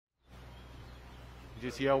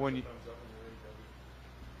Just yell when you.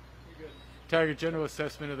 Tiger, general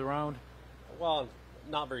assessment of the round. Well,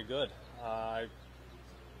 not very good. I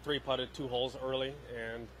three-putted 2 holes early,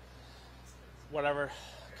 and whatever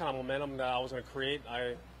kind of momentum that I was going to create,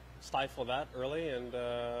 I stifled that early and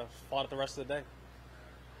fought it the rest of the day.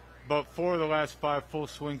 But 4 of the last 5 full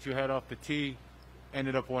swings you had off the tee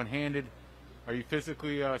ended up one-handed. Are you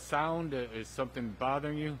physically sound? Is something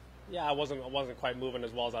bothering you? Yeah, I wasn't quite moving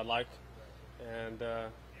as well as I'd like, and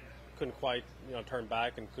couldn't quite turn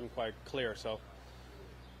back and couldn't quite clear. So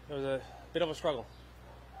it was a bit of a struggle.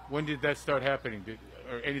 When did that start happening?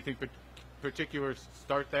 Or anything particular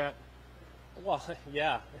start that? Well,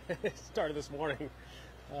 yeah, it started this morning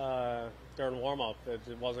during warm-up.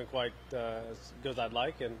 It wasn't quite as good as I'd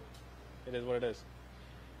like, and it is what it is.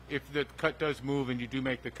 If the cut does move and you do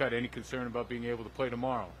make the cut, any concern about being able to play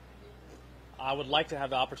tomorrow? I would like to have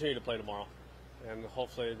the opportunity to play tomorrow, and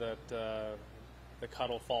hopefully that the cut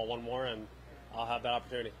will fall one more, and I'll have that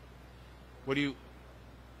opportunity.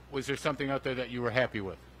 Was there something out there that you were happy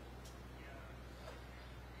with?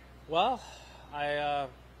 Well, I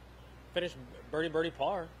finished birdie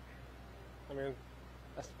par. I mean,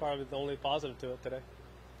 that's probably the only positive to it today.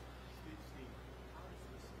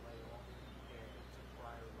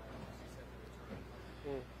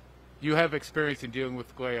 You have experience in dealing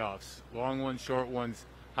with layoffs, long ones, short ones.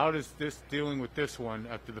 How does this dealing with this one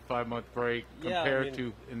after the 5-month break compare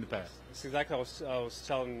to in the past? It's exactly what I was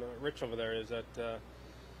telling Rich over there, is that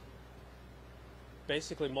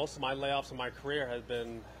basically most of my layoffs in my career has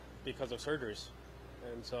been because of surgeries.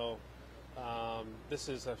 And so this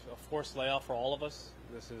is a forced layoff for all of us.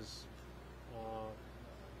 This is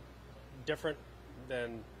different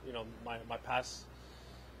than my past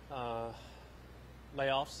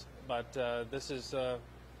layoffs, but this is a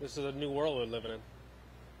new world we're living in.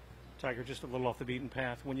 Tiger, just a little off the beaten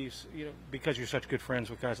path. When you because you're such good friends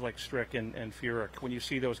with guys like Strick and Furyk, when you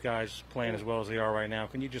see those guys playing as well as they are right now,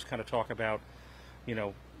 can you just kind of talk about,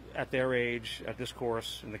 at their age, at this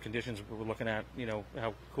course, and the conditions we're looking at,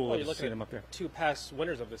 how cool it is to see them up there? 2 past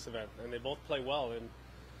winners of this event, and they both play well, and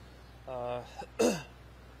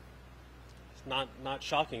it's not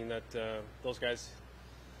shocking that those guys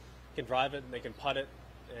can drive it and they can putt it,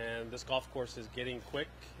 and this golf course is getting quick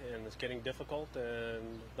and it's getting difficult, and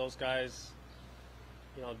those guys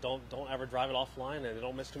don't ever drive it offline, and they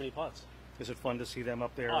don't miss too many putts. Is it fun to see them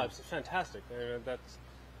up there? Oh, it's fantastic.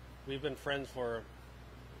 We've been friends for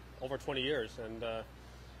over 20 years, and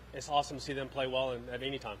it's awesome to see them play well at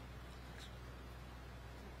any time.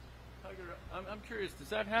 Tiger, I'm curious, does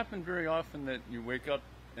that happen very often, that you wake up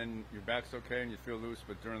and your back's okay and you feel loose,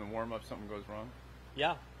 but during the warm-up something goes wrong?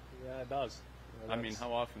 Yeah, it does. I mean,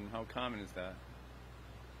 how often, how common is that?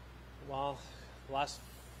 Well, the last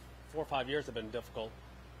 4 or 5 years have been difficult,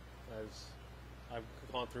 as I've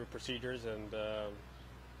gone through procedures and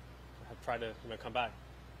have tried to come back.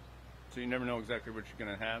 So you never know exactly what you're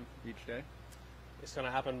going to have each day? It's going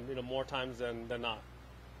to happen more times than not.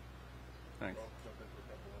 Thanks.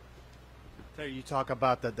 So you talk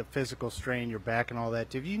about the physical strain, your back and all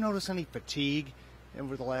that. Have you noticed any fatigue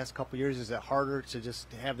over the last couple of years? Is it harder to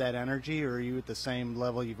just have that energy, or are you at the same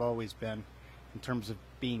level you've always been in terms of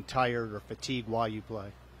being tired or fatigued while you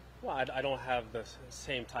play? Well, I don't have the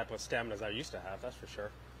same type of stamina as I used to have, that's for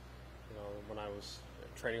sure. When I was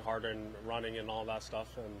training harder and running and all that stuff,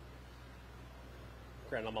 and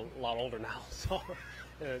granted, I'm a lot older now, so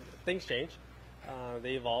things change.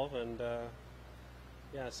 They evolve, and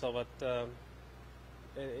but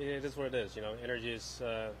it is what it is. Energy is,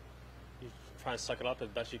 you try and suck it up as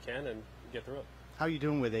best you can and get through it. How are you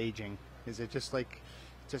doing with aging? Is it just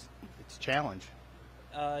it's a challenge?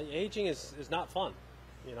 Aging is not fun.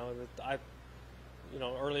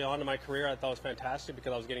 Early on in my career, I thought it was fantastic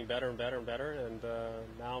because I was getting better and better and better, and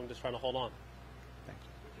now I'm just trying to hold on. Thank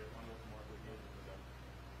you.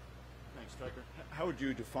 Thanks, Tiger. How would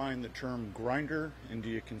you define the term grinder, and do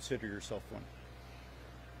you consider yourself one?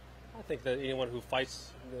 I think that anyone who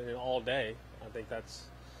fights all day, I think that's,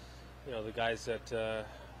 the guys that have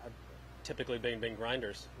typically been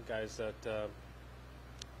grinders, guys that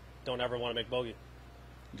don't ever want to make bogey.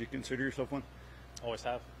 Do you consider yourself one? Always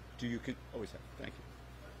have. Always have. Thank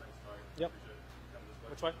you. Yep.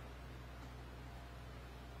 Which way?